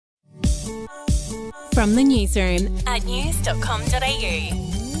From the newsroom at news.com.au.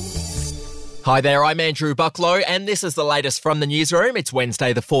 Hi there, I'm Andrew Bucklow and this is the latest from the newsroom. It's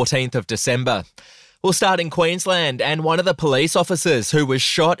Wednesday the 14th of December. We'll start in Queensland, and one of the police officers who was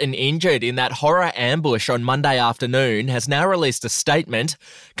shot and injured in that horror ambush on Monday afternoon has now released a statement.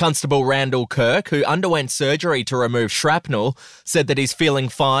 Constable Randall Kirk, who underwent surgery to remove shrapnel, said that he's feeling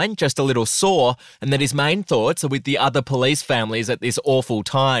fine, just a little sore, and that his main thoughts are with the other police families at this awful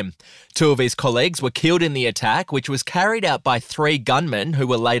time. Two of his colleagues were killed in the attack, which was carried out by 3 gunmen who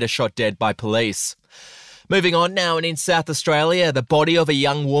were later shot dead by police. Moving on now, and in South Australia, the body of a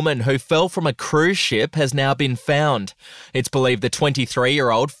young woman who fell from a cruise ship has now been found. It's believed the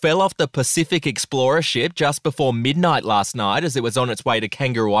 23-year-old fell off the Pacific Explorer ship just before midnight last night as it was on its way to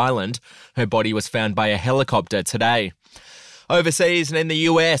Kangaroo Island. Her body was found by a helicopter today. Overseas and in the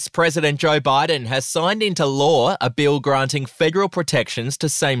US, President Joe Biden has signed into law a bill granting federal protections to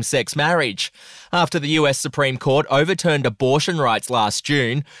same-sex marriage. After the US Supreme Court overturned abortion rights last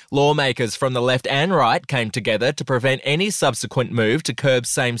June, lawmakers from the left and right came together to prevent any subsequent move to curb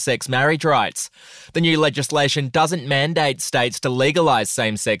same-sex marriage rights. The new legislation doesn't mandate states to legalise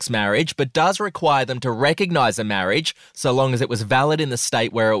same-sex marriage, but does require them to recognise a marriage so long as it was valid in the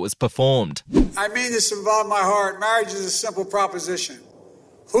state where it was performed. I mean this with all my heart. Marriage is a simple proposition.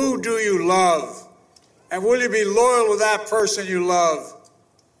 Who do you love? And will you be loyal to that person you love?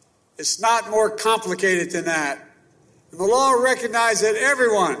 It's not more complicated than that. And the law recognizes that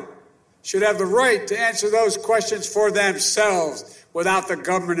everyone should have the right to answer those questions for themselves without the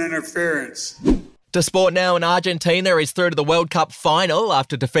government interference. To sport now, and Argentina is through to the World Cup final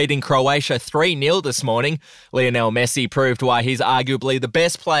after defeating Croatia 3-0 this morning. Lionel Messi proved why he's arguably the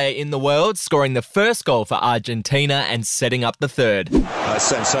best player in the world, scoring the first goal for Argentina and setting up the third.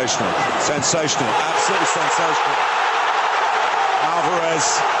 Sensational, absolutely sensational. Alvarez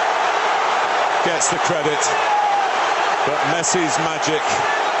gets the credit, but Messi's magic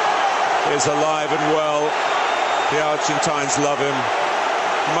is alive and well. The Argentines love him.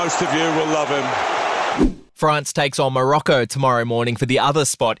 Most of you will love him. France takes on Morocco tomorrow morning for the other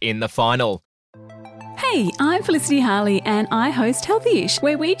spot in the final. Hey, I'm Felicity Harley and I host Healthyish,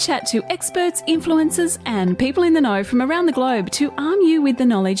 where we chat to experts, influencers and people in the know from around the globe to arm you with the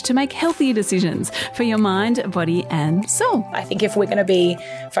knowledge to make healthier decisions for your mind, body and soul. I think if we're going to be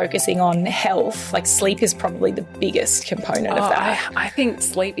focusing on health, like sleep is probably the biggest component of that. I think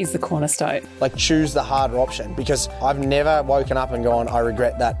sleep is the cornerstone. Like choose the harder option, because I've never woken up and gone, I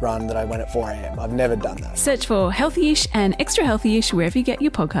regret that run that I went at 4 a.m. I've never done that. Search for Healthyish and Extra Healthyish wherever you get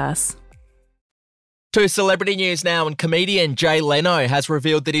your podcasts. To celebrity news now, and comedian Jay Leno has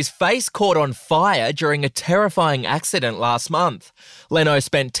revealed that his face caught on fire during a terrifying accident last month. Leno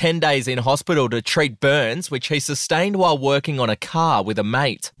spent 10 days in hospital to treat burns, which he sustained while working on a car with a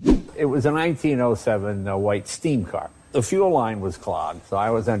mate. It was a 1907 white steam car. The fuel line was clogged, so I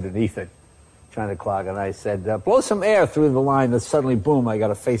was underneath it trying to clog, and I said, blow some air through the line. Then suddenly, boom, I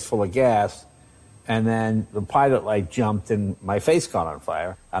got a face full of gas. And then the pilot light jumped and my face caught on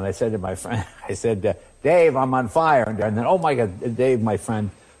fire. And I said to my friend, Dave, I'm on fire. And then, oh my God, Dave, my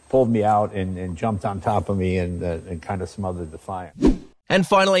friend, pulled me out and jumped on top of me and kind of smothered the fire. And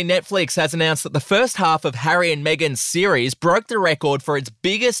finally, Netflix has announced that the first half of Harry and Meghan's series broke the record for its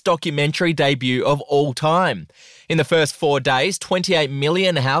biggest documentary debut of all time. In the first 4 days, 28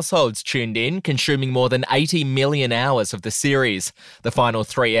 million households tuned in, consuming more than 80 million hours of the series. The final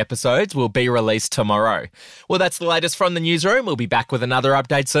 3 episodes will be released tomorrow. Well, that's the latest from the newsroom. We'll be back with another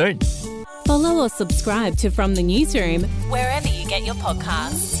update soon. Follow or subscribe to From the Newsroom wherever you get your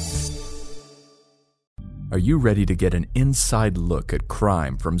podcasts. Are you ready to get an inside look at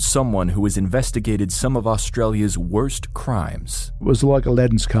crime from someone who has investigated some of Australia's worst crimes? It was like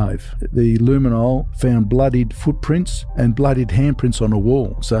Aladdin's Cave. The luminol found bloodied footprints and bloodied handprints on a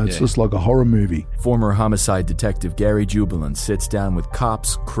wall, so it's just like a horror movie. Former homicide detective Gary Jubilant sits down with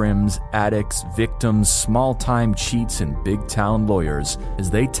cops, crims, addicts, victims, small-time cheats, and big-town lawyers as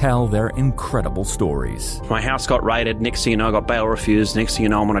they tell their incredible stories. My house got raided. Next thing you know, I got bail refused. Next thing you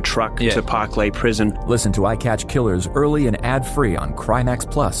know, I'm on a truck to Parklea Prison. Listen to I Catch Killers early and ad-free on Crimex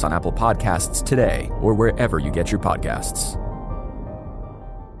Plus on Apple Podcasts today or wherever you get your podcasts.